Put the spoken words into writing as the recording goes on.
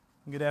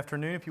Good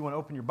afternoon. If you want to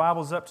open your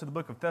Bibles up to the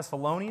book of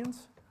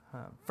Thessalonians,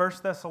 1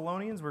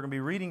 Thessalonians, we're going to be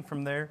reading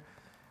from there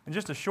in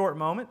just a short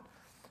moment.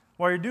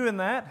 While you're doing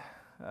that,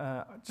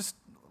 just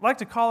like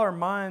to call our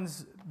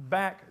minds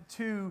back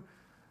to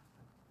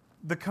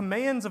the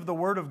commands of the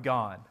Word of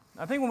God.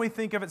 I think when we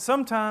think of it,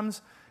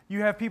 sometimes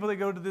you have people that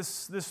go to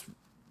this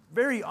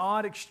very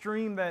odd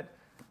extreme that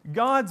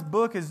God's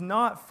book is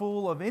not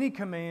full of any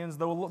commands.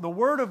 The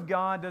Word of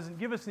God doesn't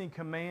give us any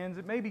commands.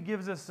 It maybe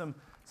gives us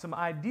some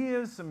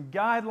ideas, some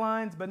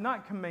guidelines, but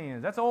not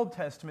commands. That's Old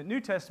Testament. New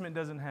Testament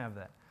doesn't have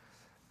that.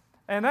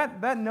 And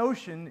that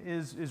notion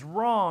is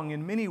wrong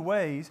in many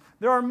ways.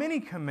 There are many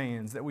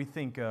commands that we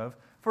think of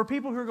for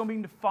people who are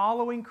going to be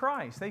following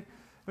Christ.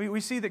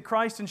 We see that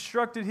Christ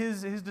instructed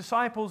His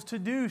disciples to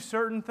do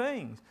certain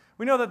things.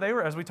 We know that they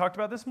were, as we talked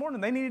about this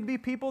morning, they needed to be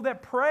people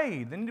that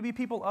prayed. They needed to be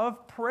people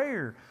of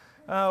prayer.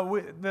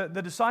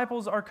 The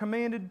disciples are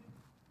commanded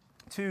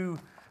to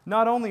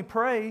not only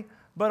pray,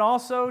 but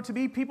also to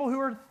be people who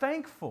are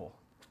thankful,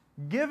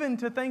 given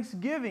to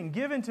thanksgiving,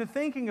 given to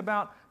thinking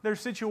about their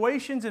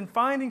situations and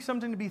finding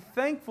something to be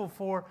thankful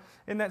for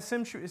in that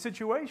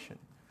situation.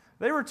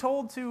 They were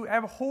told to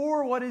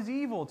abhor what is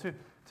evil,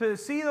 to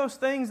see those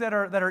things that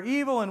are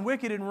evil and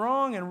wicked and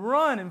wrong and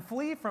run and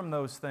flee from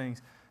those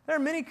things. There are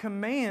many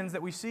commands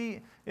that we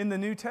see in the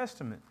New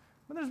Testament.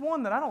 But there's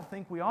one that I don't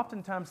think we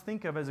oftentimes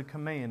think of as a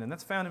command, and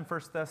that's found in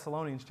 1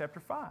 Thessalonians chapter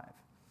 5.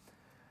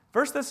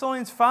 1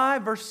 Thessalonians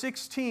 5, verse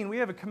 16, we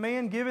have a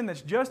command given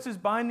that's just as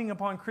binding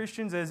upon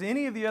Christians as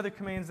any of the other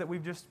commands that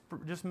we've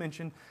just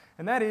mentioned,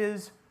 and that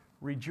is,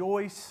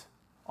 rejoice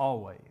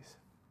always.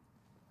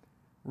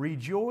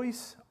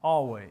 Rejoice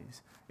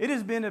always. It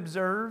has been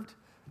observed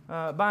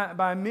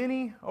by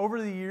many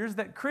over the years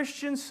that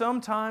Christians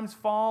sometimes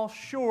fall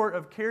short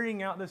of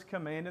carrying out this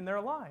command in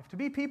their life, to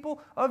be people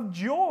of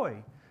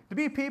joy, to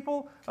be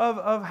people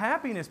of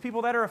happiness,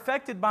 people that are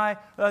affected by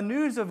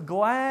news of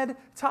glad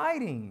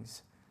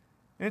tidings.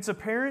 And it's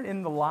apparent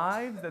in the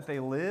lives that they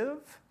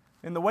live,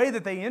 in the way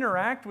that they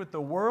interact with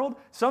the world.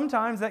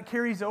 Sometimes that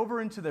carries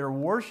over into their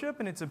worship,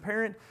 and it's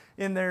apparent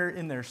in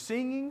their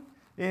singing,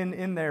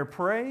 in their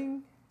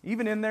praying,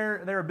 even in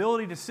their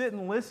ability to sit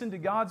and listen to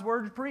God's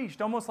Word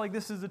preached, almost like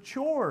this is a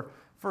chore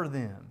for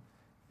them.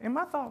 And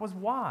my thought was,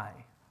 why?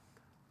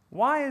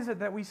 Why is it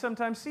that we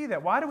sometimes see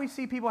that? Why do we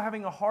see people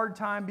having a hard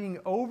time being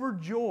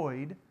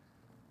overjoyed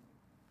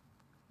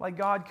like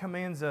God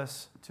commands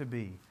us to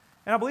be?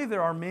 And I believe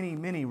there are many,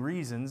 many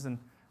reasons, and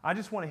I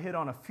just want to hit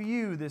on a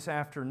few this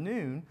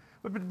afternoon.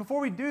 But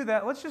before we do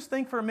that, let's just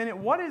think for a minute,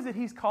 what is it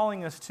He's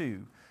calling us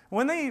to?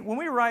 When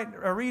we read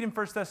in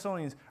 1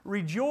 Thessalonians,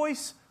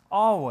 rejoice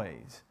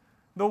always,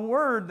 the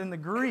word in the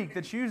Greek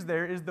that's used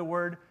there is the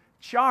word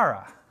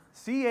chara,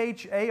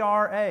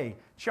 C-H-A-R-A,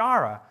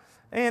 chara.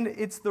 And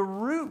it's the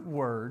root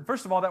word.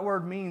 First of all, that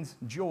word means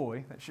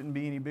joy. That shouldn't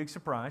be any big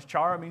surprise.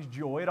 Chara means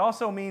joy. It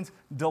also means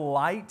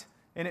delight,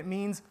 and it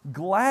means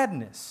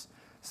gladness.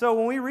 So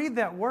when we read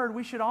that word,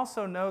 we should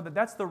also know that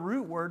that's the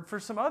root word for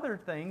some other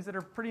things that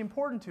are pretty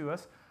important to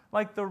us,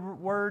 like the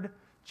word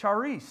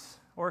charis,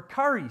 or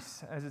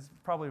charis, as it's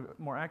probably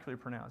more accurately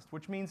pronounced,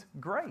 which means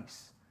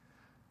grace.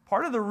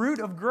 Part of the root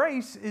of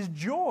grace is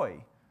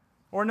joy.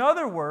 Or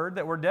another word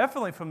that we're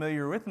definitely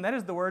familiar with, and that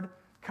is the word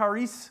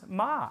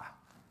charisma.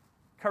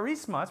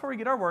 Charisma, that's where we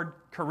get our word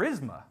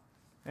charisma.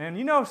 And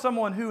you know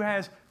someone who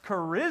has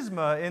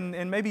charisma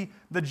in maybe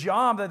the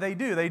job that they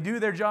do. They do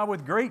their job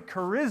with great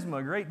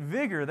charisma, great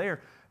vigor.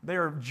 They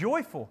are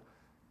joyful.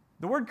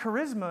 The word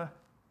charisma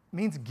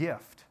means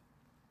gift.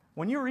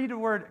 When you read the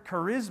word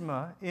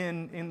charisma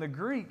in the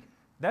Greek,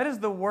 that is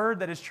the word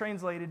that is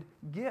translated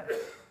gift.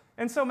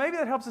 And so maybe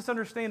that helps us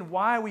understand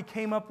why we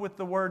came up with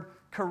the word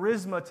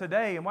charisma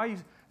today and why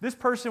this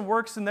person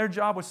works in their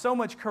job with so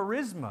much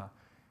charisma.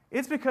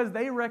 It's because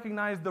they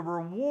recognize the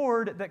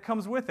reward that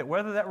comes with it,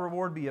 whether that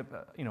reward be a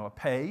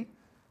pay.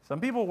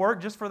 Some people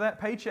work just for that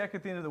paycheck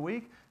at the end of the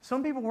week.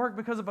 Some people work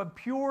because of a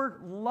pure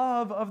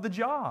love of the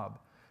job.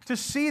 To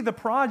see the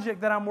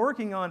project that I'm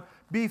working on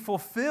be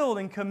fulfilled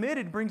and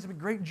committed brings me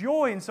great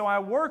joy, and so I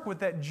work with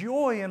that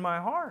joy in my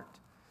heart.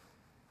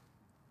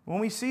 When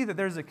we see that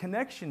there's a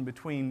connection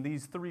between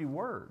these three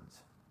words,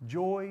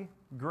 joy,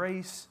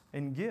 grace,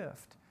 and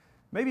gift,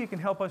 maybe it can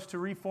help us to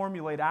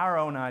reformulate our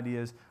own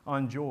ideas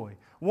on joy.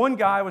 One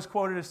guy was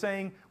quoted as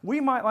saying, we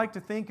might like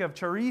to think of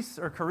charis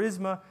or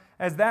charisma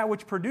as that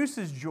which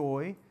produces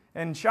joy,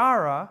 and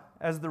chara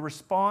as the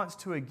response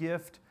to a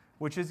gift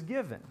which is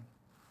given.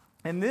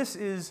 And this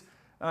is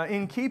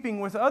in keeping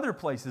with other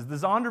places. The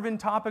Zondervan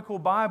Topical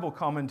Bible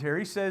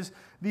Commentary says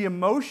the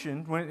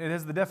emotion, when it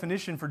has the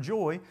definition for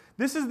joy,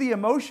 this is the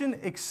emotion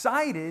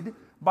excited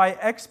by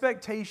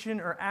expectation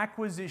or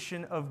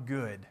acquisition of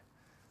good.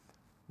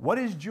 What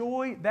is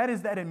joy? That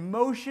is that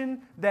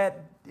emotion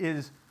that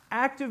is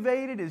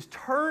activated, is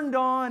turned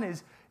on,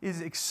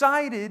 is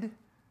excited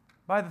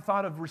by the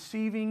thought of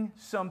receiving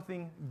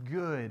something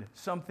good,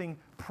 something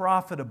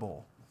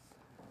profitable.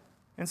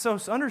 And so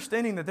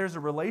understanding that there's a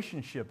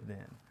relationship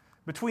then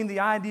between the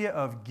idea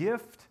of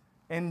gift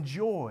and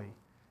joy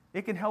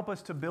it can help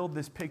us to build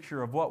this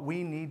picture of what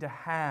we need to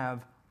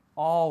have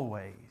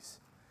always.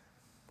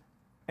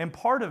 And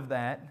part of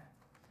that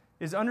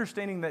is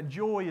understanding that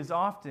joy is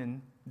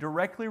often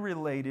directly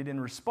related in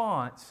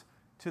response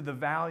to the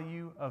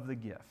value of the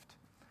gift.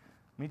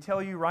 Let me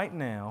tell you right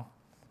now,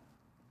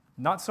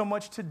 not so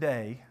much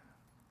today,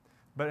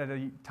 but at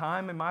a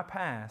time in my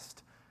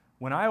past,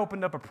 when I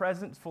opened up a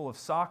present full of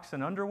socks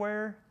and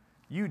underwear,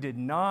 you did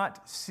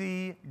not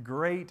see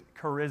great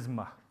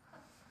charisma.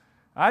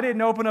 I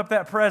didn't open up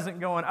that present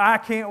going, I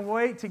can't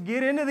wait to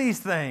get into these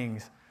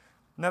things.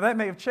 Now that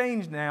may have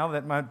changed now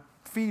that my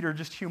feet are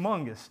just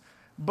humongous.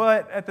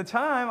 But at the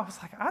time, I was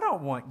like, I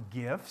don't want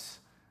gifts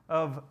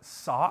of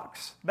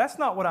socks. That's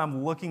not what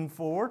I'm looking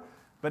for.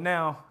 But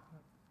now,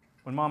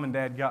 when Mom and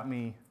Dad got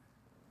me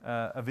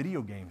a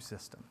video game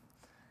system,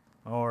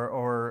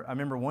 or I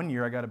remember one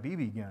year I got a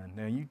BB gun.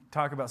 Now, you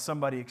talk about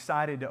somebody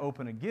excited to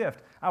open a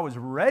gift. I was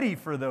ready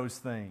for those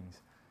things.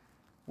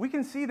 We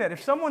can see that.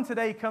 If someone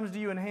today comes to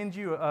you and hands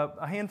you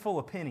a handful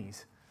of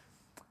pennies,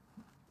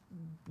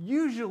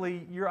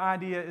 usually your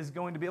idea is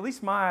going to be, at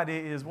least my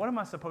idea is, what am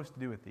I supposed to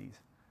do with these?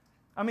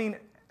 I mean,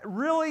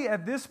 really,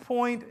 at this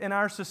point in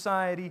our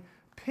society,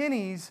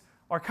 pennies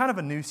are kind of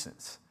a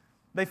nuisance.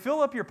 They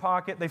fill up your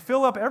pocket. They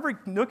fill up every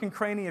nook and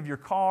cranny of your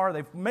car.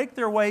 They make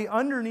their way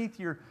underneath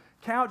your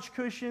couch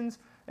cushions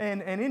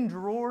and in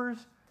drawers,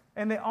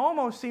 and they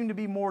almost seem to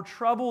be more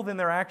trouble than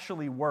they're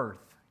actually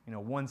worth,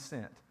 1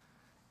 cent.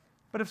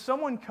 But if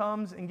someone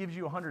comes and gives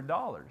you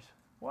 $100,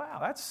 wow,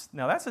 that's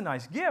a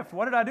nice gift.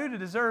 What did I do to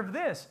deserve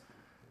this?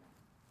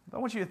 I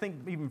want you to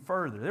think even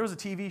further. There was a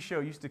TV show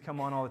used to come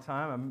on all the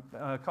time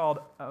called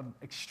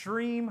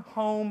Extreme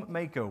Home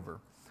Makeover.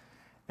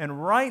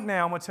 And right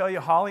now, I'm going to tell you,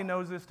 Holly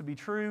knows this to be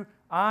true,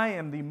 I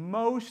am the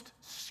most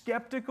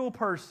skeptical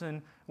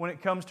person when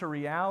it comes to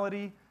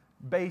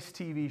reality-based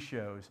TV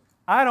shows.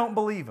 I don't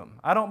believe them.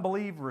 I don't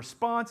believe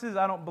responses.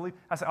 I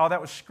say, oh, that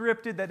was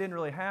scripted. That didn't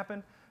really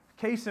happen.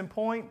 Case in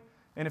point,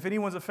 and if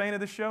anyone's a fan of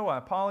the show, I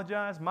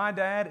apologize. My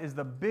dad is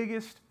the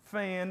biggest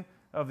fan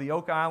of the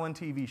Oak Island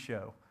TV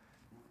show.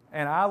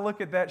 And I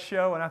look at that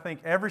show and I think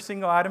every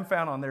single item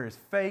found on there is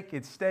fake,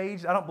 it's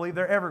staged. I don't believe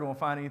they're ever going to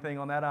find anything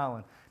on that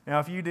island. Now,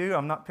 if you do,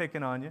 I'm not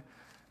picking on you.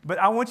 But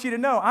I want you to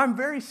know, I'm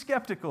very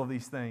skeptical of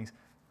these things.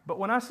 But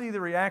when I see the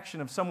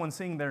reaction of someone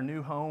seeing their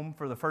new home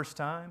for the first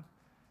time,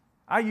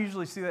 I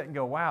usually see that and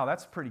go, wow,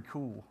 that's pretty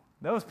cool.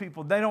 Those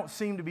people, they don't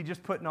seem to be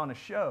just putting on a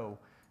show.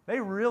 They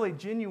really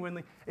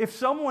genuinely, if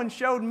someone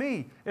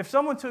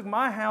took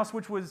my house,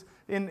 which was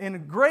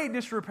in great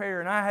disrepair,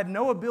 and I had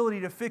no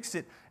ability to fix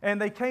it, and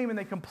they came and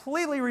they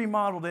completely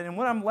remodeled it, and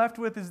what I'm left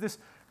with is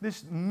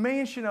this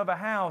mansion of a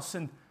house,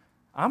 and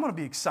I'm going to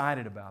be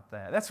excited about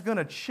that. That's going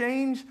to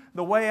change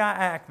the way I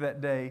act that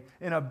day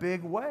in a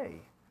big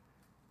way.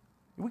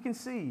 We can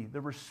see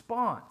the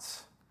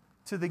response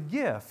to the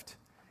gift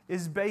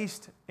is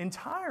based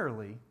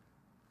entirely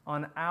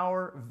on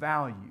our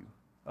value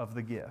of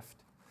the gift.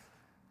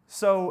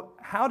 So,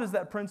 how does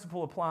that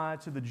principle apply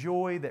to the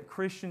joy that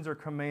Christians are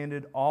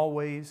commanded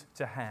always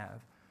to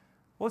have?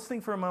 Well, let's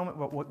think for a moment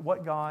about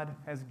what God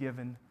has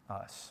given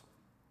us.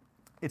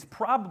 It's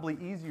probably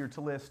easier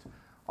to list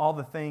all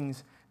the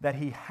things that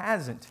He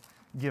hasn't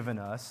given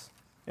us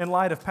in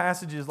light of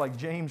passages like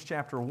James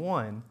chapter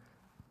 1.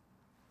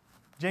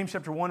 James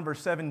chapter 1,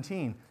 verse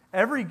 17.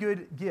 Every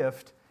good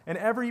gift and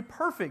every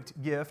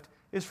perfect gift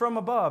is from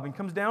above and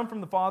comes down from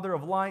the Father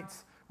of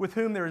lights, with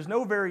whom there is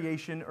no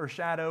variation or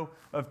shadow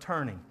of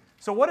turning.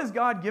 So what has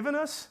God given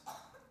us?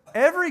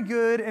 Every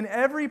good and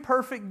every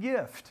perfect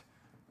gift.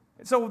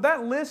 So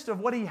that list of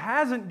what He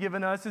hasn't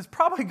given us is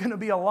probably going to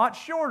be a lot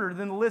shorter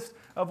than the list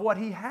of what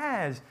He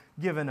has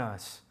given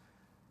us.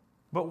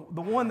 But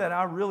the one that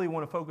I really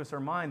want to focus our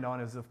mind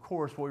on is, of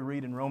course, what we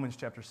read in Romans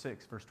chapter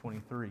 6, verse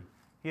 23.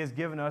 He has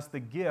given us the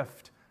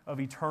gift of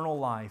eternal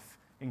life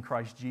in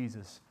Christ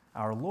Jesus,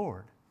 our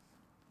Lord.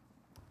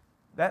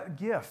 That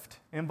gift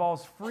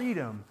involves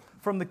freedom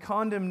from the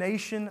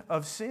condemnation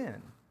of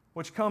sin,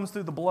 which comes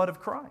through the blood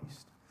of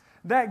Christ.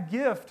 That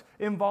gift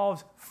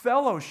involves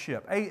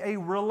fellowship, a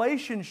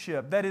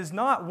relationship that is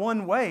not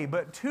one way,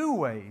 but two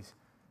ways.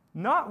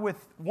 Not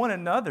with one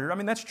another. I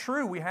mean, that's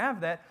true, we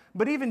have that.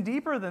 But even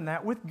deeper than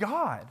that, with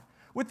God.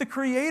 With the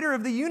Creator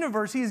of the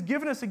universe, He has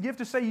given us a gift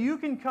to say, you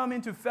can come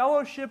into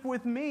fellowship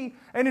with me.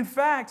 And in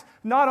fact,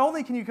 not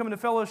only can you come into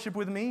fellowship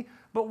with me,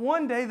 but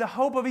one day the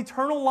hope of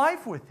eternal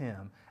life with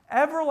Him.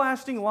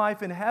 Everlasting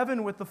life in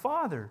heaven with the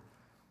Father.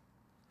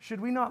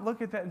 Should we not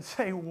look at that and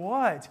say,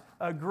 what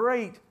a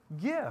great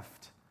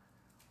gift?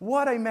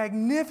 What a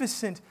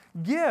magnificent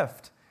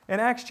gift. In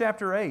Acts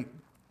chapter 8,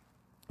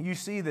 you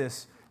see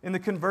this in the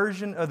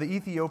conversion of the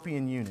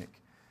Ethiopian eunuch.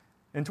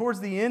 And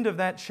towards the end of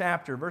that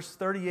chapter, verse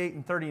 38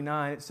 and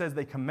 39, it says,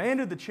 they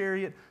commanded the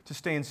chariot to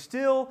stand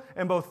still,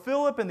 and both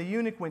Philip and the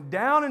eunuch went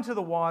down into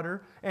the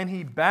water, and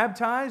he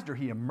baptized, or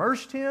he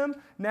immersed him.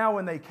 Now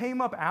when they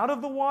came up out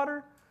of the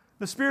water,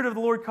 the Spirit of the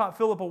Lord caught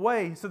Philip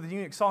away, so that the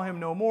eunuch saw him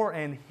no more,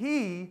 and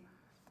he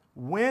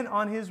went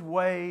on his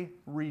way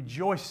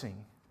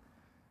rejoicing.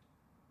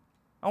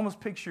 I almost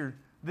picture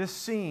this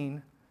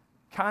scene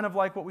kind of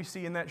like what we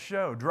see in that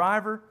show.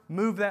 Driver,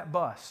 move that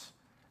bus.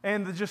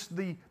 And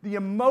the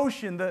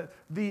emotion,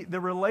 the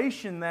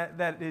relation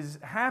that is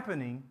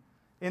happening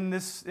in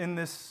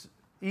this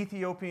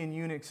Ethiopian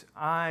eunuch's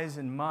eyes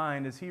and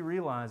mind as he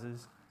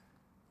realizes,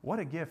 what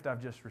a gift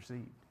I've just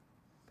received.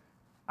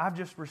 I've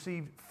just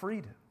received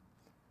freedom.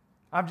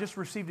 I've just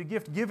received a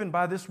gift given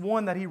by this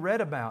one that he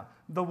read about,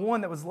 the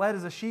one that was led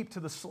as a sheep to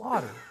the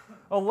slaughter.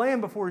 A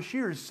lamb before his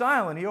shearers,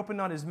 silent, he opened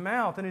not his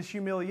mouth. In his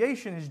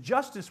humiliation, his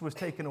justice was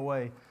taken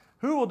away.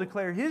 Who will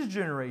declare his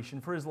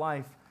generation? For his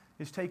life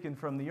is taken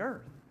from the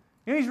earth.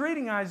 And he's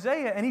reading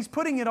Isaiah, and he's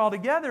putting it all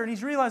together, and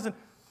he's realizing,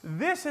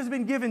 this has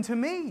been given to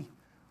me.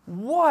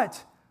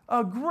 What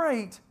a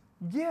great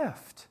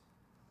gift.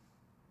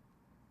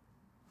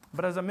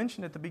 But as I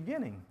mentioned at the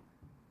beginning,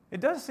 it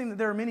does seem that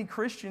there are many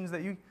Christians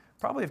that you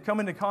probably have come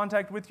into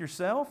contact with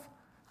yourself,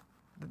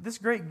 that this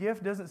great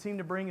gift doesn't seem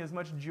to bring as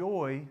much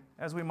joy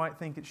as we might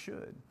think it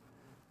should.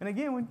 And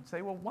again, we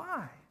say, well,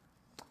 why?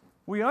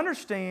 We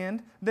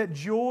understand that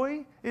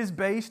joy is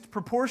based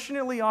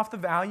proportionately off the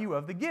value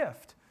of the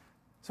gift.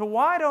 So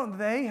why don't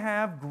they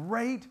have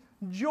great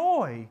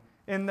joy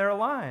in their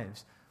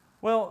lives?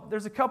 Well,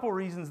 there's a couple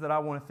reasons that I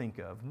want to think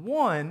of.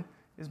 One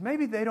is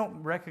maybe they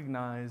don't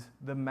recognize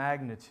the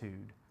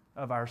magnitude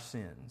of our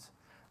sins.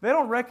 They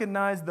don't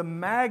recognize the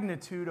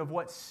magnitude of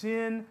what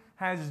sin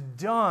has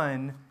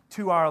done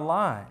to our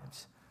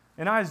lives.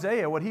 In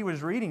Isaiah, what he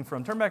was reading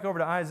from, turn back over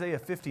to Isaiah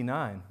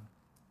 59.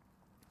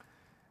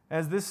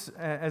 As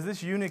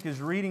this eunuch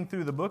is reading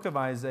through the book of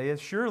Isaiah,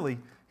 surely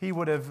he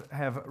would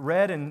have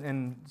read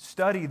and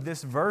studied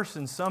this verse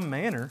in some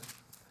manner.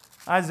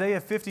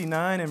 Isaiah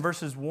 59 and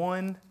verses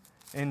 1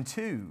 and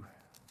 2.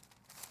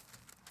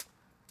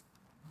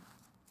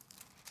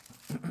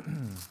 It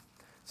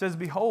says,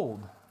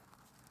 Behold,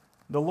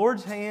 the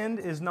Lord's hand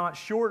is not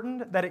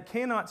shortened, that it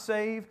cannot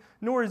save,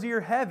 nor his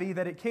ear heavy,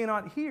 that it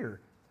cannot hear.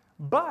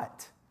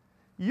 But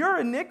your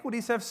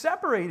iniquities have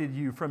separated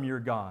you from your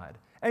God,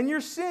 and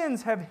your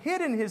sins have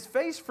hidden his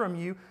face from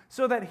you,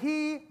 so that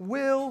he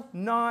will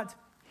not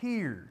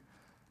hear.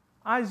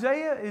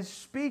 Isaiah is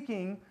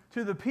speaking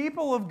to the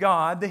people of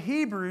God, the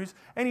Hebrews,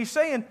 and he's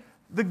saying,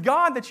 the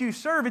God that you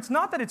serve, it's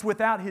not that it's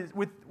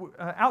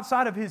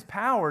outside of his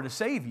power to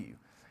save you.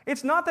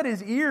 It's not that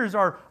his ears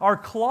are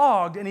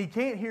clogged and he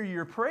can't hear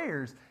your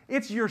prayers.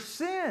 It's your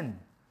sin.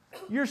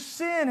 Your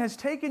sin has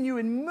taken you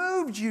and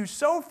moved you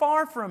so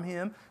far from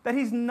him that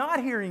he's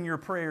not hearing your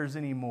prayers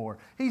anymore.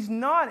 He's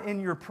not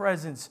in your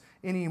presence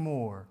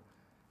anymore.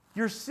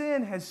 Your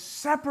sin has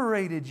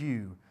separated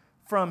you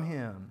from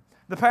him.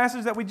 The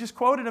passage that we just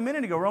quoted a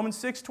minute ago, Romans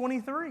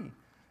 6:23,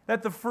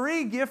 that the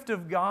free gift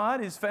of God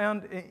is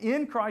found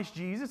in Christ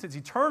Jesus. It's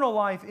eternal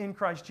life in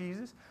Christ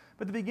Jesus.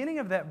 But the beginning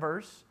of that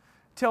verse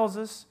tells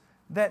us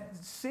that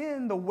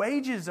sin, the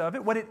wages of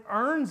it, what it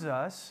earns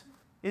us,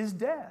 is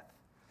death.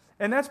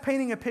 And that's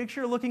painting a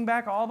picture looking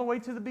back all the way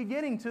to the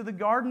beginning, to the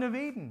Garden of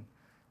Eden,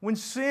 when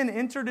sin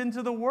entered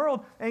into the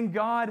world and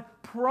God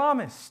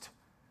promised.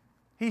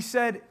 He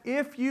said,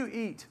 if you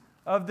eat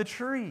of the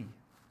tree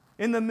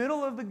in the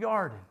middle of the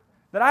garden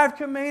that I have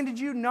commanded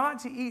you not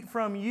to eat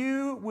from,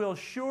 you will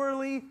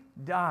surely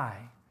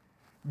die.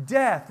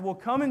 Death will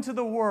come into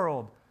the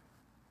world.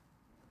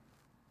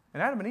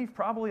 And Adam and Eve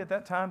probably at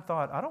that time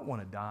thought, I don't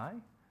want to die.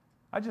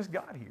 I just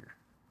got here.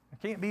 I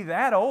can't be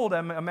that old, I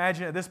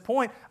imagine, at this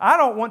point. I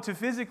don't want to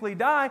physically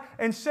die.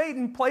 And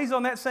Satan plays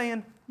on that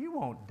saying, you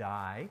won't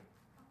die.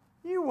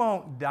 You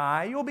won't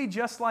die. You'll be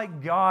just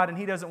like God, and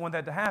he doesn't want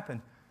that to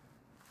happen.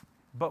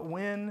 But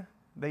when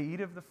they eat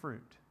of the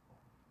fruit,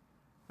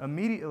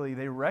 immediately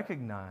they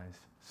recognize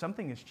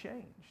something has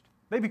changed.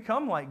 They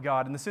become like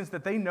God in the sense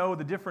that they know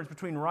the difference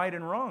between right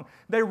and wrong.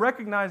 They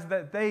recognize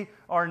that they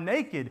are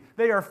naked.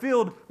 They are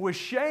filled with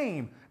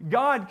shame.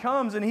 God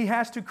comes and he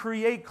has to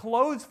create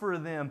clothes for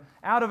them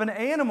out of an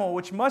animal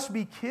which must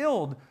be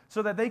killed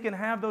so that they can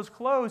have those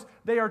clothes.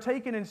 They are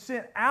taken and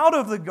sent out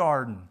of the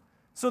garden.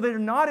 So they're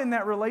not in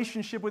that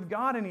relationship with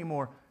God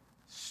anymore.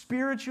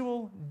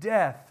 Spiritual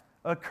death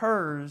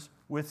occurs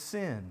with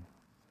sin.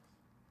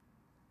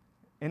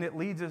 And it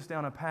leads us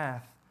down a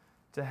path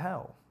to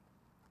hell.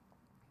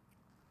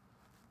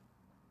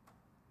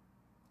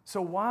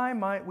 So why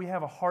might we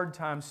have a hard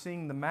time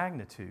seeing the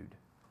magnitude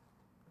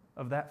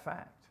of that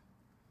fact?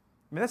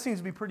 I mean, that seems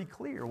to be pretty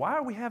clear. Why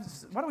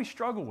do we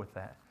struggle with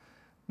that?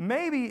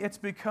 Maybe it's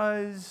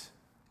because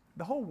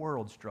the whole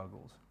world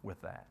struggles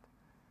with that.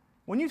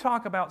 When you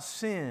talk about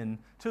sin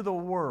to the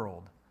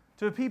world,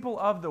 to the people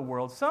of the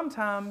world,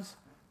 sometimes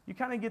you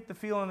kind of get the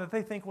feeling that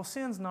they think, well,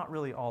 sin's not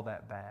really all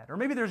that bad. Or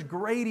maybe there's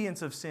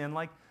gradients of sin,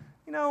 like,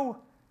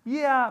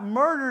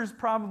 murder's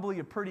probably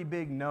a pretty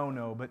big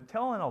no-no, but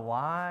telling a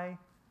lie,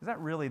 is that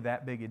really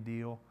that big a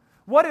deal?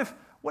 What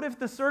if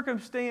the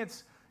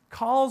circumstance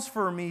calls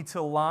for me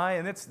to lie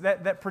and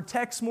that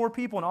protects more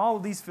people, and all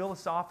of these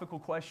philosophical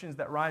questions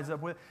that rise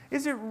up with,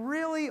 is it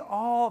really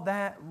all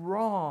that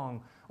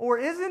wrong? Or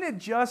isn't it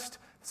just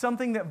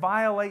something that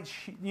violates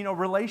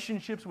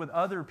relationships with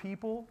other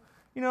people?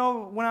 When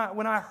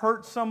I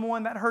hurt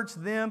someone, that hurts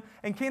them,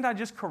 and can't I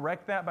just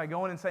correct that by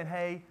going and saying,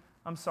 hey,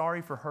 I'm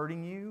sorry for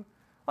hurting you?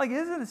 Like,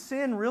 isn't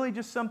sin really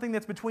just something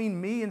that's between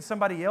me and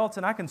somebody else,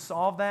 and I can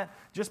solve that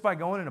just by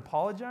going and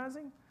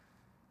apologizing?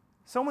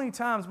 So many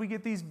times we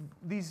get these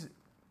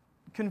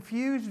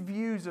confused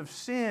views of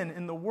sin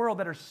in the world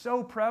that are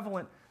so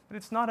prevalent that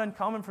it's not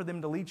uncommon for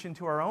them to leach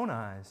into our own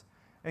eyes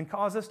and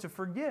cause us to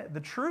forget the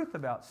truth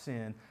about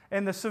sin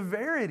and the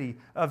severity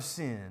of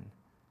sin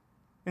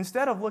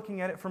instead of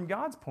looking at it from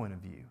God's point of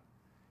view.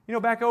 You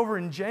know, back over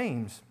in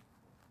James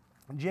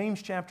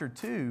chapter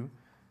 2,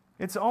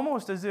 it's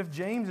almost as if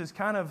James is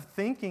kind of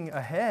thinking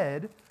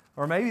ahead,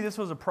 or maybe this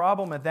was a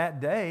problem at that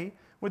day,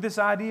 with this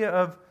idea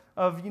of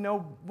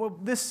well,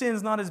 this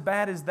sin's not as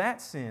bad as that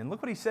sin.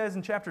 Look what he says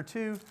in chapter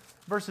 2,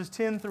 verses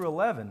 10 through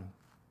 11.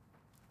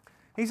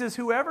 He says,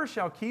 "Whoever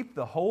shall keep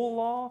the whole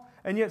law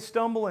and yet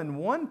stumble in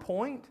one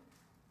point,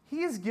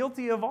 he is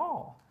guilty of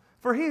all.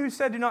 For he who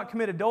said, 'Do not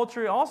commit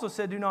adultery,' also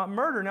said, 'Do not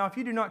murder.' Now if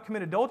you do not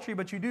commit adultery,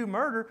 but you do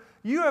murder,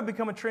 you have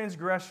become a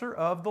transgressor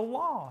of the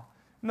law."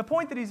 And the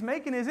point that he's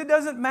making is it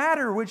doesn't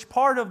matter which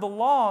part of the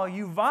law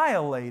you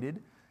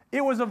violated.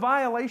 It was a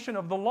violation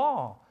of the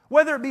law.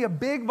 Whether it be a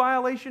big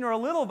violation or a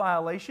little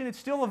violation, it's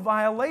still a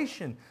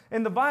violation.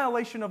 And the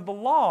violation of the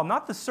law,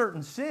 not the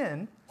certain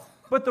sin,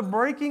 but the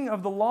breaking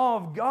of the law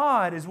of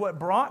God is what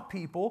brought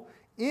people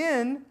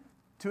into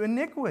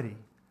iniquity.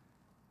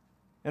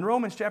 And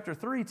Romans chapter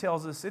 3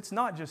 tells us it's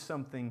not just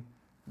something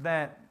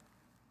that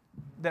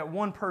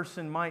one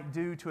person might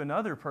do to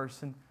another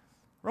person.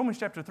 Romans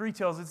chapter 3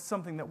 tells us it's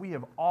something that we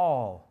have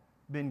all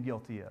been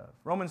guilty of.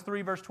 Romans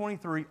 3 verse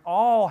 23,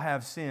 all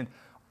have sinned.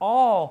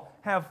 All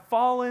have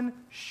fallen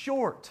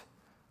short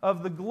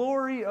of the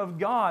glory of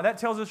God. That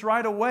tells us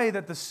right away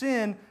that the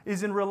sin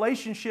is in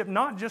relationship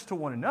not just to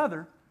one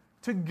another,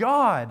 to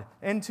God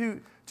and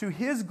to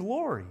His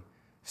glory.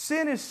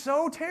 Sin is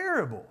so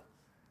terrible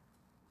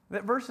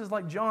that verses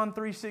like John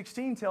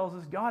 3:16 tells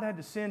us God had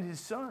to send His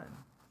Son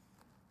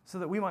so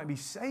that we might be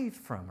saved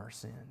from our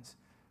sins.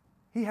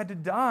 He had to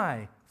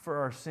die for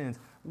our sins.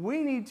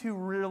 We need to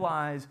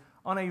realize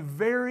on a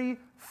very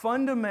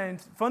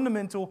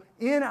fundamental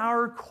in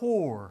our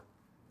core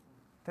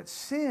that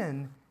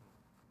sin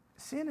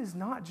is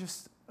not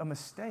just a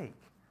mistake.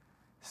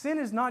 Sin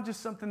is not just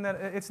something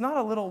it's not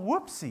a little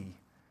whoopsie.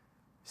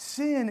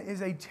 Sin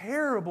is a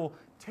terrible,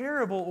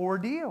 terrible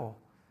ordeal.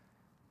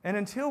 And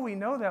until we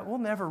know that, we'll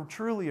never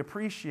truly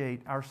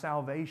appreciate our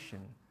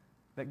salvation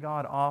that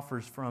God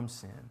offers from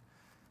sin.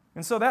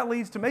 And so that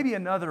leads to maybe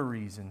another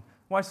reason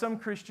why some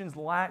Christians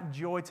lack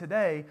joy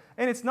today.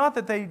 And it's not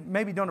that they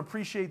maybe don't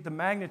appreciate the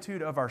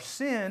magnitude of our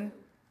sin.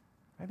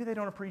 Maybe they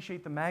don't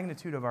appreciate the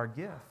magnitude of our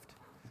gift.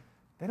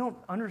 They don't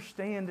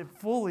understand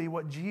fully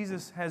what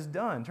Jesus has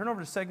done. Turn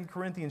over to 2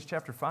 Corinthians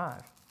chapter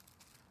 5.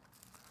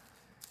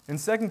 In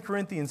 2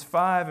 Corinthians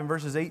 5 and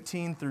verses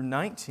 18 through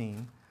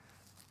 19,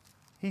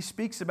 he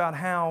speaks about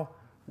how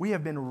we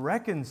have been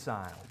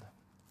reconciled.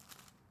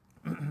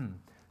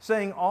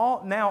 Saying,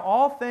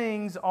 all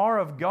things are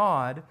of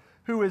God,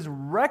 who has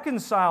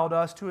reconciled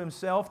us to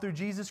Himself through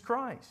Jesus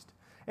Christ,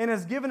 and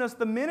has given us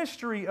the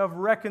ministry of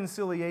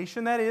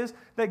reconciliation. That is,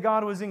 that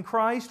God was in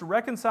Christ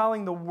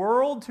reconciling the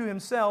world to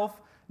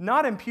Himself,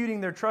 not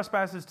imputing their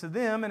trespasses to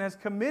them, and has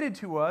committed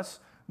to us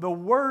the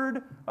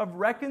word of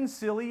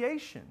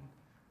reconciliation.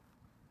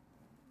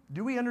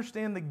 Do we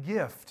understand the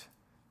gift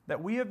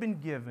that we have been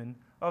given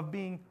of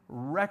being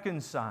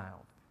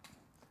reconciled,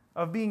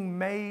 of being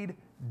made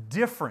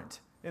different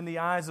in the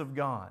eyes of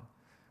God?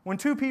 When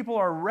two people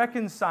are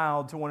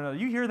reconciled to one another,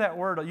 you hear that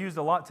word used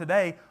a lot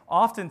today,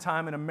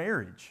 oftentimes in a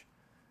marriage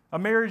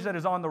that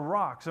is on the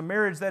rocks, a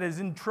marriage that is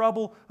in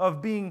trouble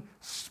of being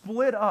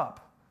split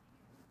up.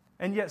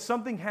 And yet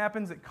something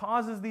happens that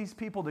causes these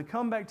people to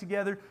come back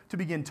together, to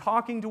begin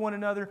talking to one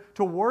another,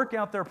 to work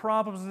out their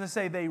problems, and to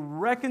say they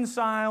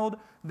reconciled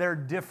their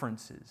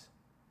differences.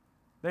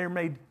 They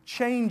made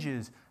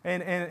changes,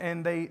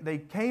 and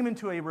they came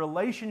into a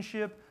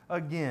relationship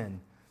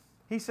again.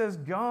 He says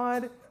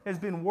God has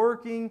been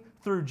working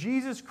through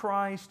Jesus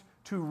Christ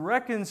to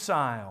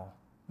reconcile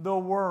the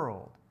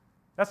world.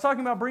 That's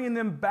talking about bringing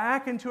them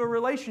back into a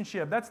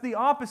relationship. That's the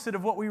opposite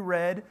of what we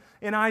read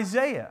in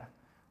Isaiah,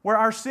 where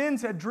our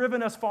sins had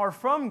driven us far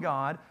from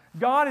God.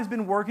 God has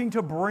been working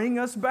to bring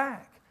us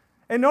back.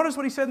 And notice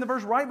what he said in the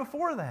verse right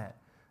before that.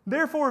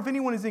 Therefore, if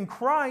anyone is in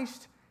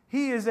Christ,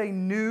 he is a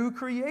new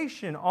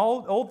creation.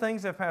 All old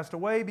things have passed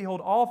away.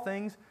 Behold, all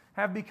things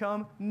have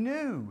become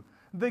new.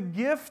 The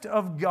gift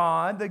of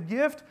God, the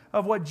gift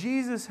of what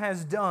Jesus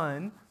has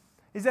done,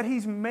 is that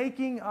He's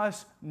making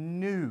us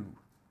new.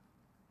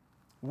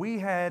 We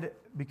had,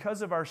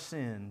 because of our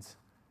sins,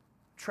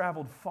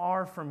 traveled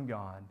far from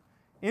God,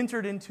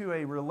 entered into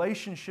a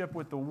relationship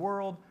with the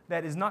world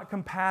that is not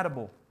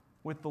compatible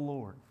with the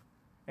Lord.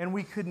 And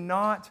we could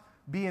not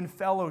be in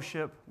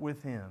fellowship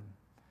with Him.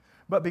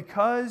 But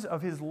because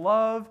of His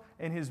love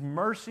and His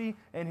mercy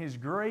and His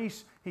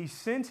grace, He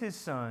sent His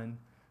Son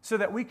so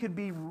that we could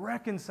be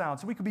reconciled,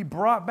 so we could be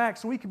brought back,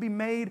 so we could be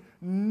made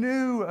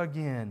new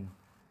again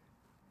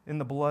in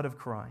the blood of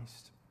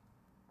Christ.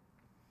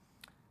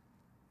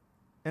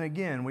 And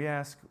again, we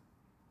ask,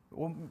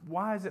 Well,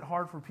 why is it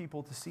hard for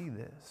people to see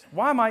this?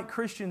 Why might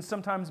Christians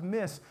sometimes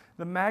miss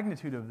the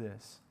magnitude of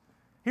this?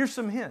 Here's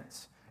some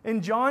hints.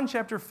 In John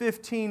chapter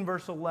 15,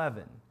 verse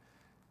 11,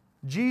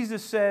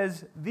 Jesus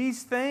says,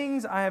 "These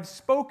things I have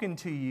spoken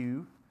to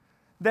you,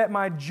 that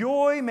my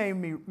joy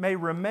may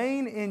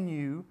remain in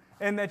you,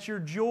 and that your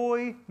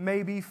joy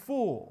may be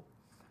full."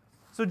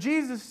 So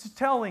Jesus is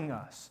telling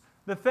us,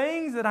 the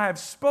things that I have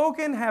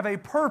spoken have a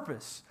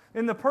purpose,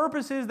 and the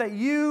purpose is that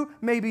you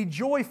may be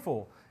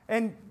joyful.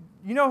 And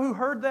you know who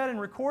heard that and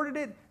recorded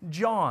it?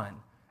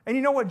 John. And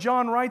you know what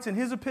John writes in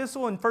his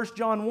epistle in 1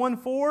 John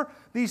 1:4?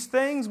 "These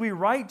things we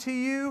write to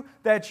you,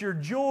 that your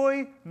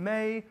joy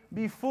may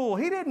be full."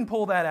 He didn't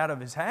pull that out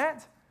of his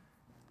hat.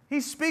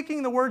 He's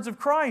speaking the words of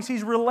Christ.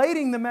 He's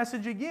relating the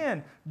message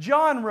again.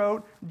 John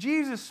wrote,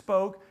 Jesus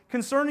spoke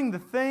concerning the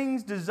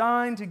things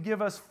designed to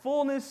give us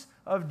fullness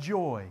of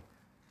joy.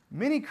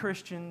 Many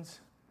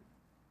Christians,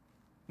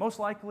 most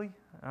likely,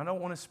 I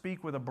don't want to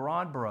speak with a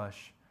broad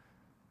brush,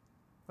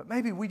 but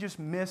maybe we just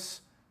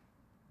miss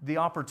the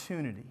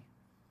opportunity.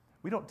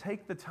 We don't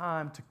take the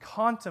time to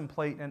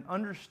contemplate and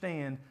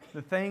understand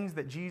the things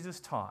that Jesus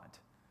taught,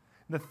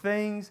 the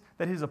things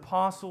that His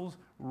apostles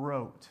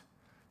wrote.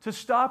 To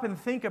stop and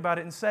think about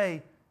it and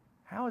say,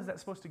 how is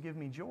that supposed to give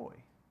me joy?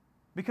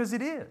 Because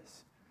it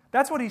is.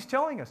 That's what He's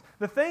telling us.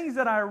 The things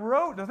that I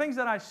wrote, the things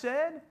that I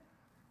said,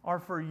 are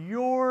for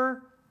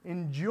your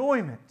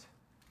enjoyment.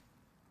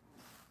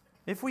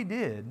 If we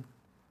did,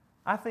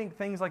 I think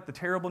things like the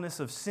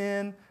terribleness of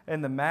sin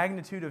and the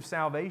magnitude of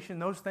salvation,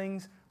 those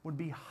things would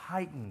be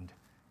heightened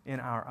in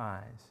our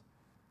eyes.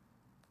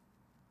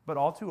 But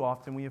all too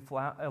often we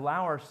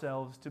allow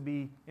ourselves to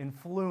be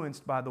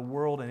influenced by the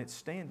world and its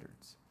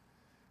standards.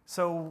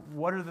 So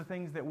what are the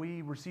things that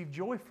we receive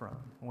joy from?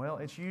 Well,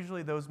 it's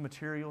usually those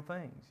material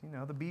things. You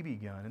know, the BB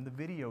gun and the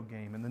video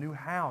game and the new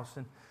house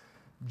and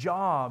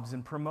jobs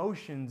and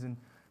promotions and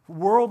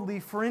worldly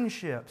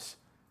friendships.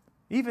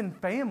 Even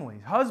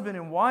families, husband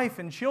and wife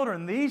and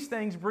children, these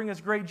things bring us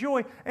great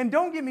joy. And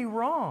don't get me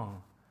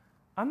wrong,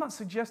 I'm not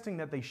suggesting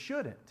that they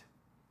shouldn't.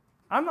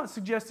 I'm not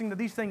suggesting that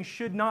these things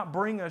should not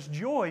bring us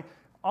joy.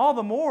 All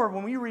the more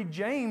when we read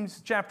James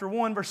chapter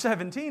 1, verse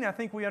 17, I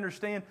think we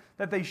understand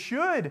that they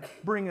should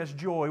bring us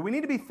joy. We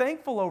need to be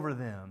thankful over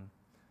them,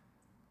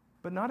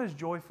 but not as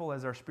joyful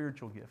as our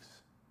spiritual gifts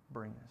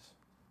bring us.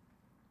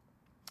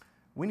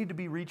 We need to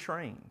be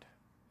retrained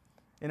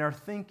in our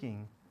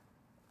thinking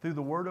through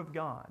the Word of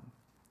God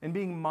and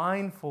being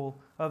mindful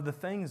of the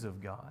things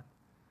of God.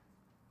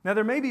 Now,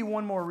 there may be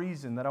one more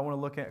reason that I want to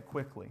look at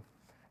quickly.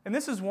 And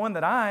this is one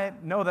that I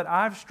know that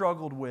I've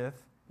struggled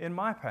with in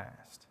my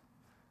past.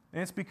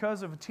 And it's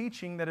because of a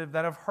teaching that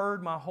I've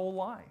heard my whole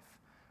life.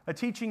 A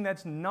teaching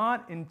that's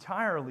not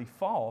entirely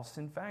false.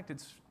 In fact,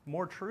 it's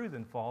more true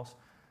than false.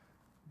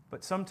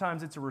 But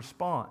sometimes it's a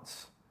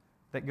response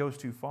that goes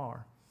too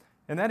far.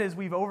 And that is,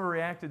 we've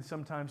overreacted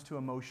sometimes to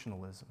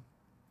emotionalism.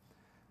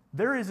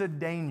 There is a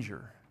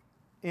danger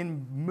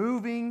in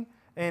moving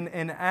and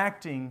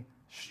acting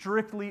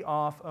strictly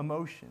off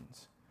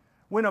emotions.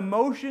 When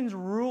emotions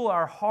rule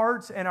our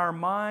hearts and our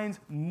minds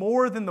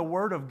more than the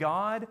Word of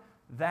God,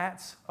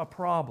 that's a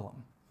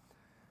problem.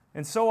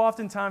 And so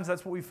oftentimes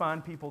that's what we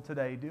find people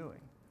today doing.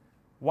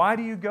 Why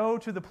do you go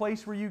to the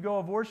place where you go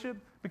of worship?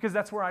 Because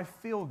that's where I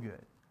feel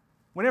good.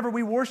 Whenever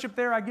we worship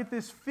there, I get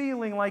this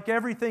feeling like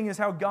everything is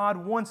how God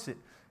wants it.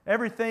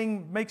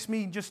 Everything makes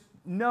me just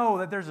know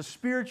that there's a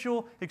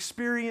spiritual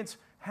experience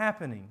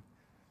happening.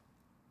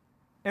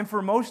 And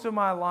for most of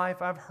my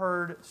life, I've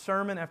heard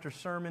sermon after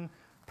sermon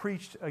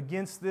preached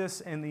against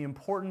this and the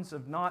importance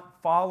of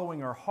not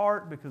following our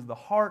heart, because the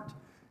heart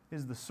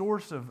is the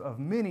source of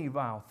many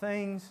vile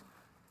things.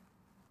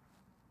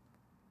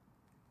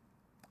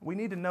 We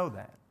need to know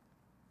that.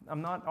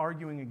 I'm not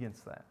arguing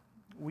against that.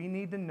 We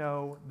need to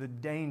know the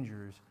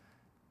dangers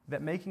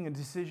that making a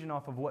decision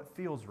off of what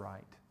feels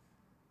right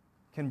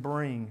can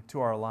bring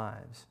to our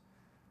lives.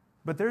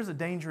 But there's a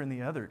danger in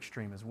the other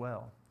extreme as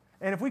well.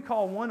 And if we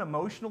call one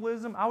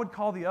emotionalism, I would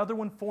call the other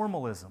one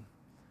formalism,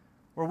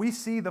 where we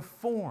see the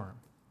form.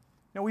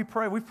 You know,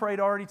 we've prayed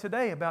already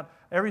today about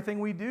everything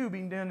we do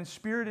being done in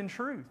spirit and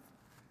truth.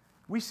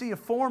 We see a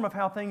form of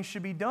how things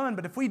should be done,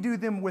 but if we do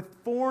them with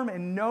form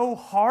and no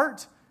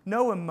heart,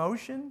 no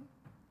emotion,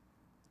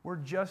 we're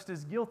just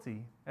as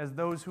guilty as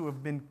those who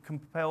have been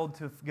compelled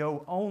to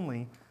go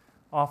only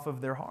off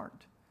of their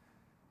heart.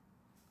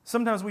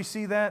 Sometimes we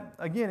see that,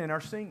 again, in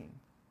our singing.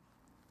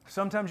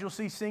 Sometimes you'll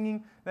see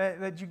singing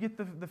that you get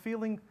the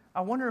feeling,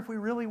 I wonder if we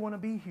really want to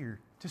be here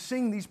to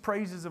sing these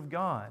praises of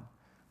God.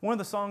 One of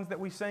the songs that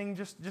we sang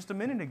just a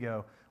minute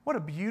ago, what a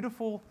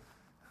beautiful,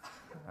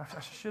 I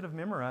should have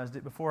memorized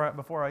it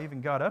before I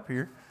even got up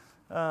here.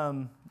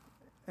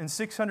 In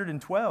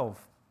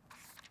 612,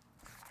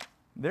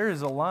 there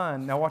is a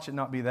line, now watch it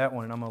not be that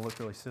one and I'm going to look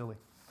really silly.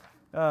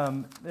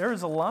 There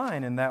is a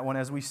line in that one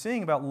as we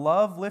sing about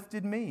love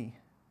lifted me.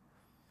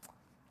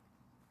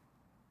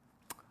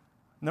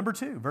 Number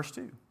 2, verse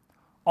 2.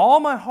 All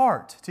my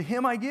heart to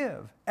Him I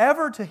give,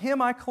 ever to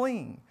Him I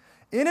cling.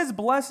 In His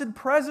blessed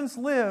presence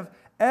live,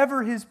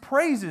 ever His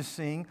praises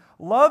sing.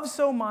 Love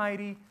so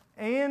mighty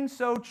and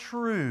so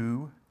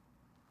true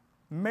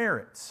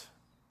merits.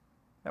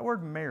 That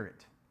word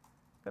merit,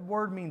 that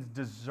word means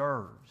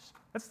deserves.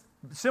 That's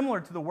similar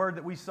to the word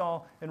that we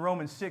saw in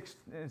Romans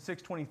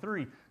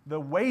 6:23. The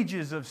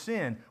wages of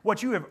sin,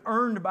 what you have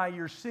earned by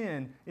your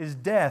sin, is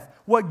death.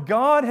 What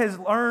God has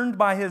earned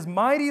by His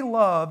mighty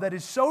love that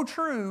is so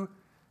true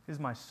is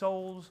my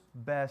soul's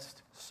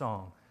best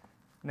song.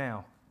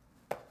 Now,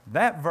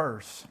 that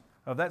verse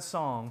of that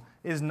song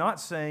is not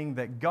saying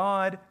that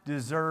God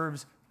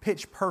deserves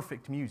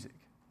pitch-perfect music.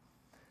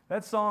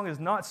 That song is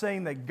not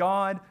saying that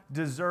God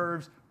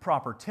deserves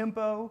proper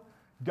tempo,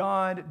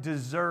 God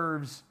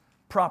deserves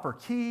proper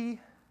key.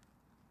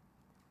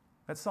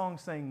 That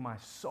song's saying my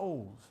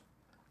soul's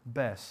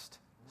best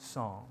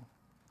song.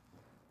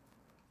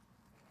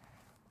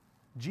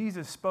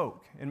 Jesus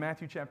spoke in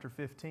Matthew chapter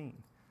 15,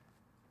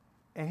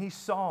 and He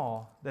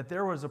saw that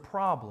there was a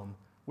problem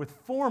with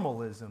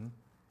formalism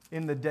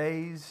in the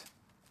days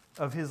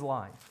of His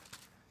life.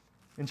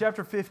 In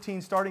chapter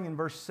 15, starting in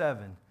verse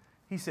 7,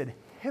 He said,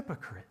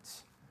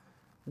 "Hypocrites,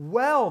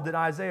 well did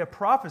Isaiah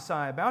prophesy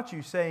about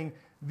you, saying,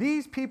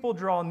 'These people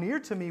draw near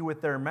to me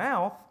with their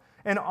mouth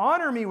and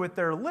honor me with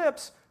their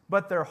lips,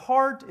 but their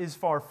heart is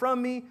far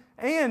from me,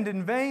 and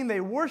in vain they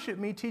worship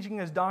me, teaching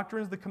as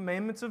doctrines the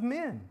commandments of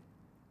men.'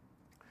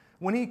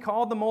 When He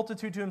called the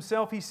multitude to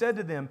Himself, He said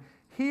to them,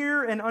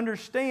 'Hear and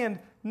understand,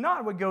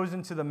 not what goes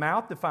into the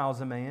mouth defiles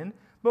a man,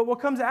 but what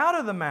comes out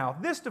of the mouth,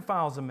 this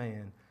defiles a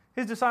man.'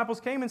 His disciples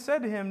came and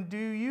said to Him, 'Do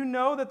you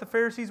know that the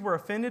Pharisees were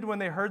offended when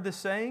they heard this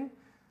saying?'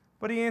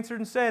 But He answered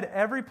and said,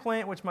 'Every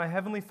plant which my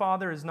heavenly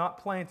Father has not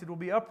planted will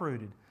be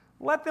uprooted.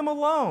 Let them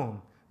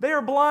alone. They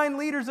are blind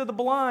leaders of the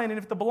blind, and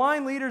if the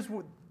blind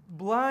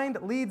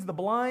leads the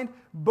blind,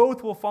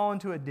 both will fall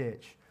into a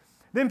ditch.'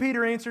 Then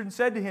Peter answered and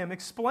said to Him,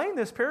 'Explain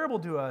this parable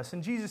to us.'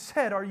 And Jesus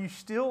said, 'Are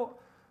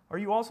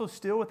you also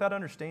still without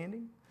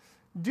understanding?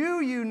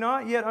 Do you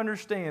not yet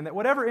understand that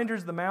whatever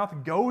enters the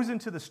mouth goes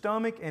into the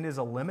stomach and is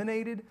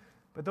eliminated?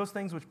 But those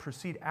things which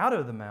proceed out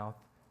of the mouth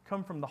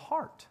come from the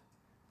heart,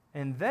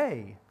 and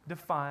they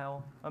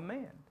defile a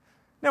man.'"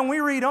 Now, when we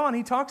read on,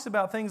 He talks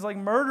about things like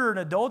murder and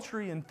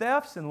adultery and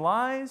thefts and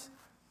lies.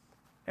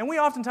 And we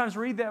oftentimes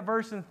read that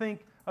verse and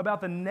think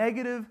about the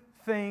negative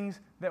things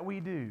that we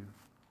do.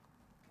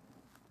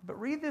 But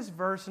read this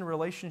verse in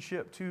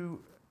relationship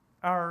to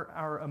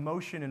our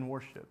emotion in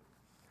worship.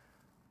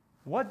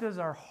 What does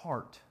our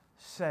heart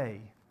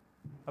say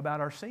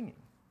about our singing?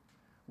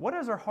 What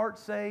does our heart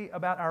say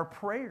about our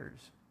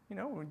prayers? You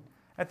know,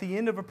 at the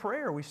end of a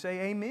prayer, we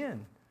say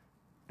amen.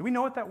 Do we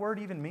know what that word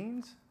even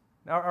means?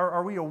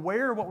 Are we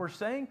aware of what we're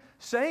saying?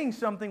 Saying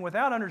something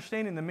without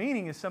understanding the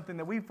meaning is something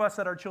that we fuss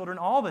at our children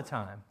all the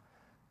time.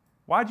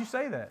 Why'd you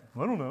say that? I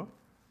don't know.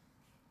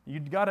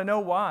 You've got to know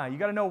why. You've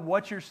got to know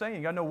what you're saying.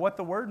 You've got to know what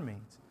the word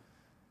means.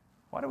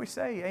 Why do we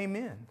say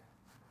amen?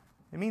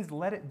 It means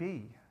let it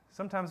be.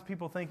 Sometimes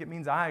people think it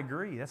means I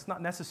agree. That's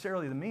not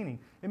necessarily the meaning.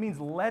 It means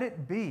let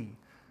it be.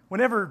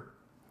 Whenever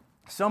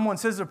someone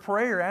says a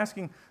prayer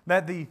asking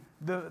that the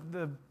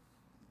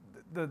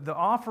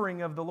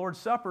offering of the Lord's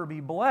Supper be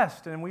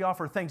blessed, and we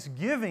offer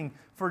thanksgiving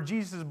for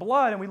Jesus'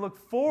 blood, and we look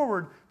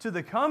forward to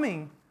the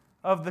coming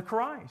of the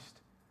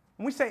Christ.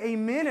 When we say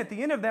amen at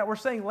the end of that, we're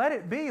saying let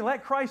it be.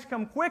 Let Christ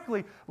come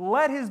quickly.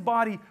 Let His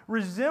body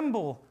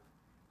resemble,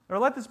 or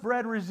let this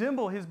bread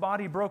resemble His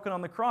body broken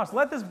on the cross.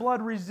 Let this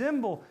blood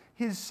resemble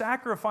His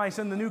sacrifice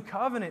in the new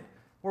covenant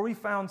where we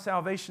found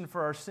salvation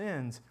for our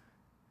sins.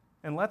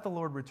 And let the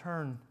Lord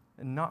return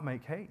and not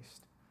make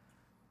haste.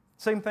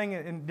 Same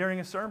thing during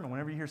a sermon,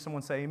 whenever you hear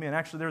someone say amen.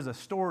 Actually, there's a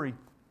story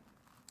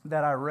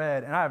that I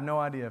read, and I have no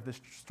idea if this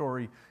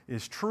story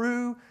is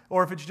true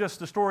or if it's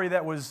just a story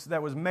that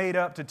was made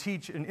up to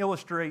teach and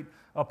illustrate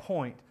a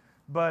point.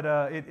 But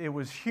it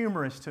was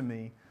humorous to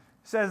me.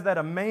 It says that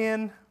a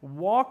man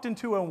walked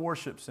into a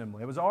worship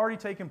assembly. It was already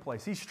taking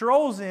place. He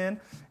strolls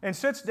in and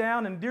sits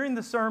down, and during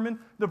the sermon,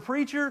 the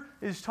preacher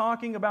is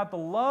talking about the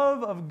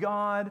love of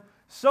God,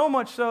 so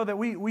much so that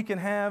we can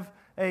have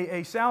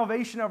a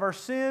salvation of our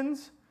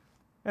sins.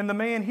 And the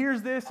man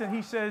hears this and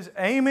he says,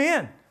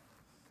 "Amen."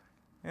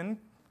 And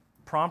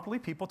promptly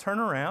people turn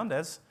around,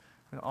 as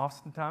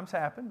oftentimes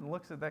happen, and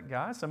looks at that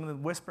guy. Some of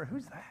them whisper,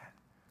 "Who's that?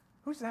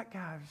 Who's that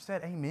guy who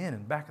said amen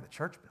in the back of the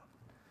church building?"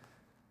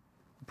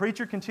 The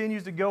preacher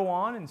continues to go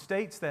on and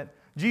states that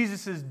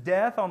Jesus'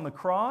 death on the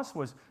cross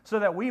was so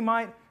that we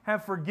might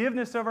have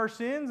forgiveness of our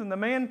sins. And the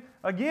man,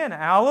 again,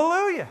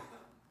 hallelujah.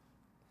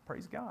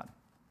 Praise God.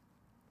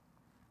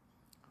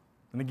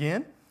 And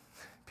again,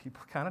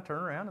 people kind of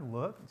turn around and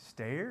look and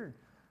stare.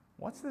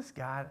 What's this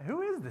guy?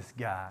 Who is this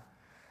guy?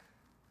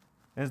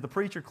 As the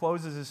preacher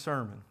closes his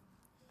sermon,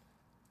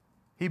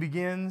 he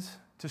begins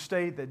to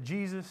state that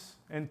Jesus,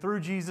 and through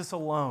Jesus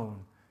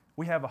alone,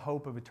 we have a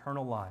hope of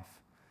eternal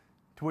life.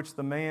 To which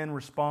the man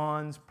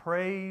responds,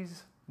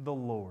 "Praise the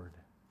Lord."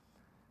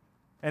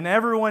 And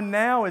everyone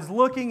now is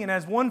looking, and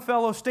as one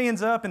fellow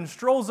stands up and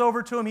strolls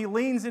over to him, he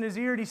leans in his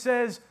ear and he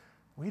says,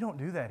 "We don't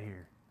do that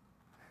here."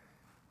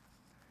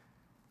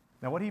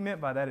 Now, what he meant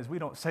by that is we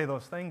don't say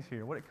those things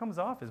here. What it comes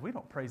off is we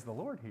don't praise the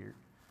Lord here.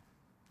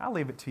 I'll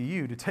leave it to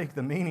you to take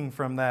the meaning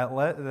from that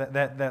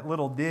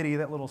little ditty,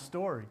 that little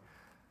story.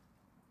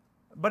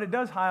 But it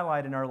does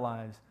highlight in our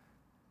lives,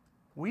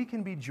 we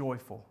can be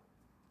joyful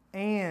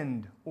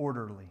and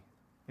orderly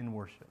in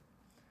worship.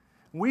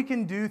 We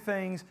can do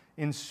things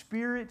in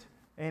spirit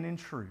and in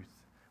truth.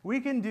 We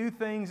can do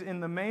things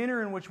in the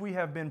manner in which we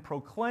have been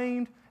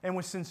proclaimed and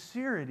with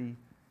sincerity,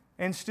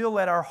 and still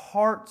let our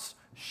hearts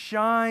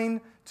shine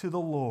to the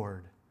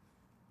Lord.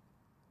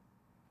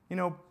 You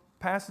know,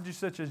 passages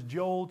such as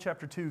Joel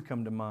chapter 2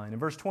 come to mind. In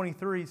verse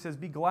 23 it says,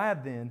 "Be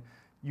glad then,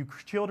 you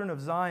children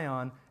of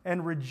Zion,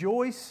 and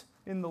rejoice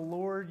in the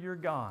Lord your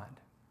God."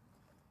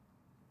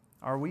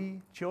 Are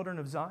we children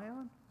of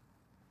Zion?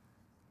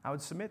 I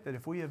would submit that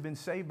if we have been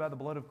saved by the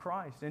blood of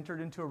Christ,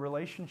 entered into a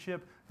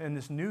relationship in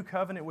this new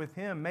covenant with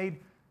Him,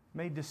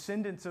 made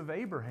descendants of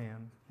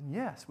Abraham,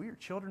 yes, we are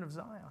children of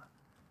Zion.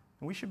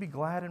 And we should be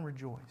glad and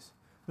rejoice.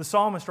 The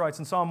psalmist writes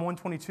in Psalm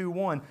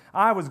 122:1,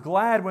 "I was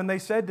glad when they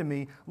said to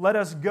me, 'Let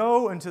us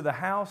go into the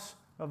house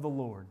of the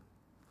Lord.'"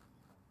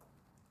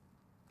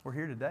 We're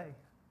here today.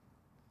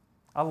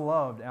 I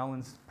loved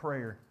Alan's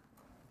prayer.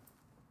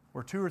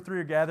 "Where 2 or 3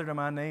 are gathered in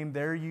my name,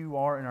 there you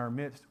are in our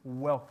midst.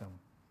 Welcome.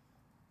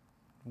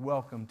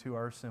 Welcome to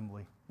our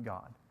assembly,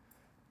 God."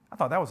 I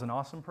thought that was an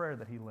awesome prayer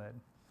that he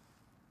led.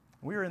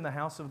 We are in the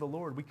house of the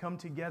Lord. We come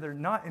together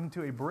not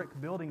into a brick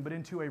building, but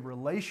into a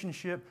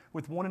relationship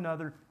with one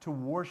another to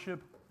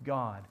worship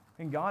God.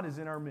 And God is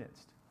in our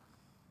midst.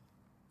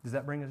 Does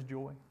that bring us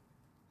joy?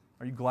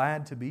 Are you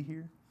glad to be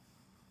here?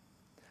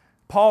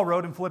 Paul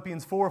wrote in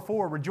Philippians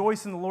 4:4,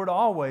 "Rejoice in the Lord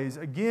always.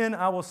 Again,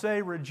 I will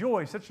say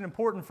rejoice." Such an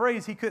important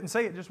phrase, he couldn't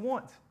say it just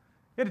once.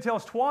 He had to tell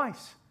us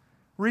twice.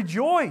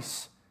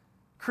 Rejoice,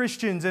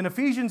 Christians. In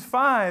Ephesians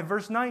 5,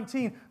 verse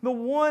 19, the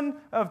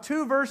one of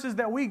 2 verses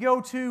that we go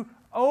to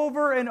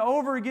over and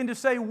over again to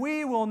say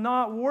we will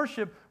not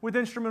worship with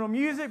instrumental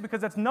music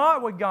because that's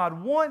not what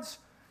God wants.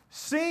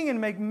 Sing and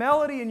make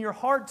melody in your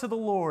heart to the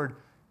Lord.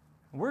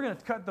 We're going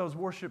to cut those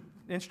worship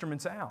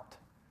instruments out.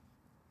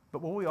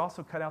 But will we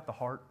also cut out the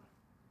heart?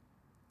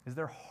 Is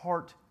there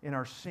heart in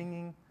our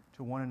singing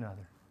to one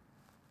another?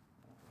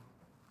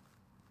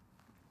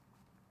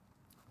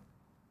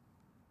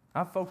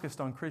 I've focused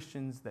on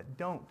Christians that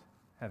don't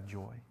have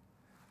joy.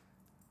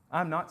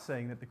 I'm not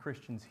saying that the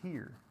Christians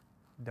here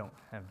don't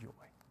have joy,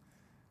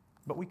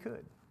 but we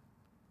could.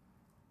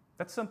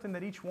 That's something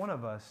that each one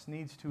of us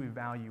needs to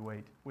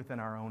evaluate within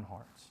our own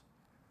hearts.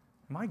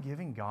 Am I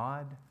giving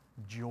God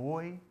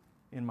joy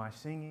in my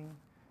singing,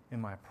 in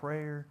my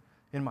prayer,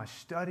 in my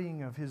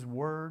studying of His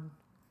Word?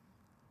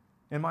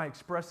 Am I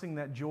expressing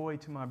that joy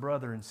to my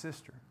brother and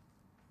sister?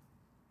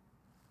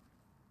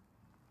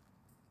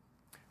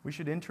 We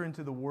should enter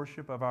into the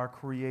worship of our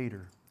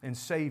Creator and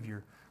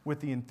Savior with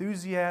the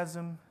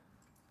enthusiasm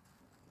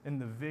and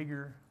the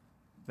vigor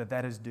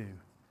that is due.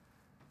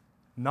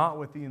 Not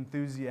with the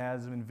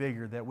enthusiasm and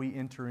vigor that we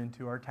enter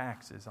into our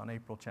taxes on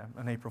April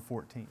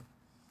 14th.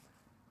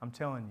 I'm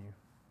telling you,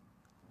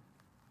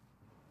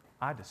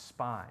 I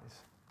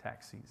despise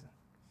tax season.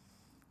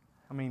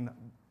 I mean,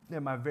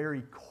 at my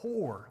very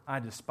core, I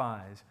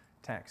despise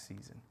tax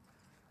season.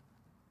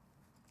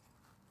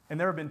 And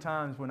there have been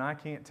times when I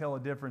can't tell a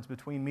difference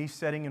between me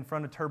sitting in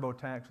front of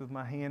TurboTax with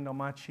my hand on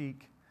my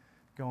cheek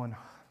going,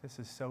 "This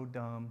is so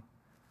dumb."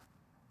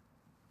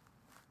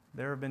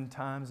 There have been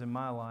times in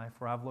my life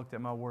where I've looked at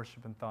my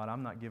worship and thought,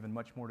 I'm not giving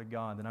much more to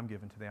God than I'm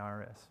giving to the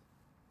IRS.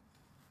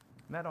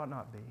 And that ought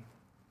not be.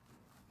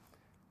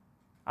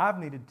 I've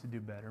needed to do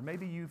better.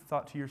 Maybe you've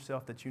thought to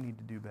yourself that you need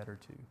to do better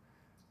too.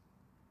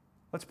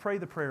 Let's pray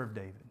the prayer of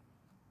David.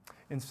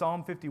 In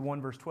Psalm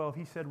 51, verse 12,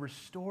 he said,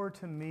 "Restore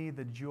to me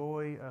the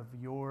joy of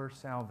your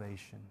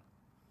salvation."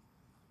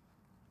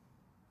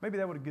 Maybe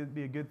that would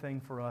be a good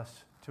thing for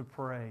us to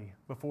pray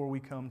before we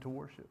come to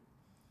worship.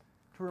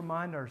 To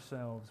remind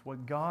ourselves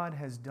what God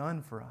has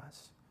done for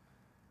us.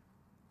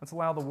 Let's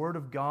allow the Word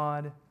of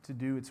God to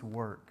do its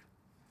work.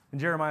 In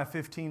Jeremiah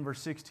 15,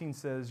 verse 16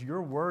 says,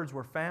 "Your words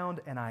were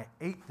found and I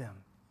ate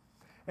them.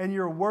 And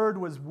your word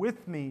was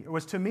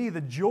to me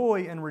the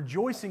joy and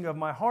rejoicing of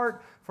my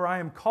heart, for I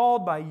am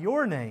called by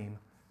your name,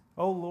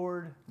 O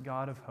Lord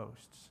God of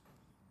hosts."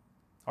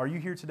 Are you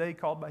here today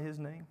called by His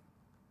name?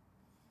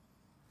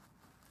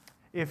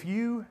 If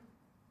you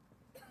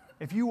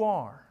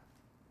are,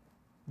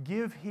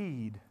 give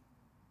heed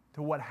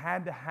to what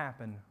had to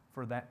happen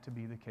for that to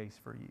be the case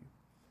for you.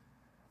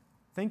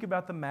 Think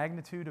about the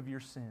magnitude of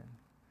your sin.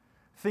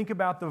 Think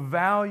about the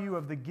value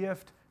of the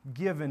gift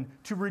given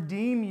to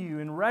redeem you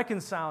and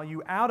reconcile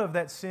you out of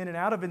that sin and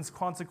out of its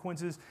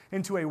consequences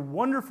into a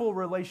wonderful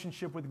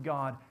relationship with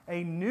God,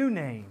 a new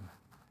name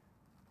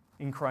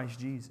in Christ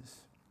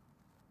Jesus.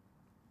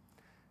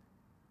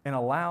 And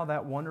allow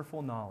that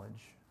wonderful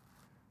knowledge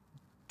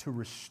to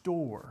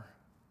restore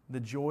the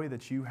joy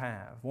that you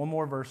have. One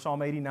more verse,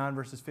 Psalm 89,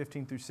 verses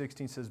 15 through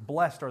 16 says,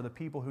 "Blessed are the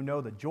people who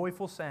know the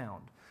joyful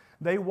sound.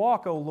 They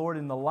walk, O Lord,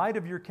 in the light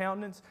of your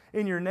countenance.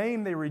 In your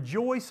name they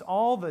rejoice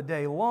all the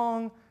day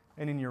long,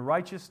 and in your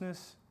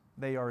righteousness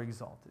they are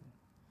exalted."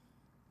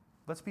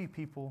 Let's be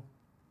people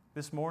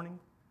this morning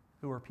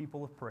who are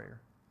people of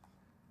prayer.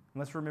 And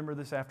let's remember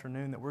this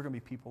afternoon that we're going to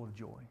be people of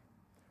joy.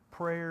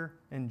 Prayer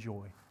and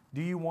joy.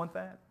 Do you want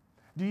that?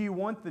 Do you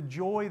want the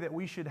joy that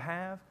we should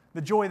have?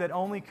 The joy that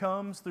only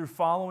comes through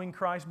following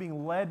Christ,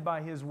 being led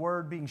by His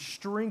Word, being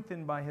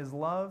strengthened by His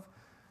love?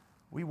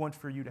 We want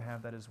for you to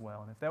have that as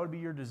well. And if that would be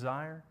your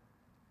desire,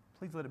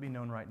 please let it be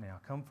known right now.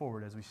 Come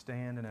forward as we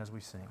stand and as we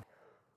sing.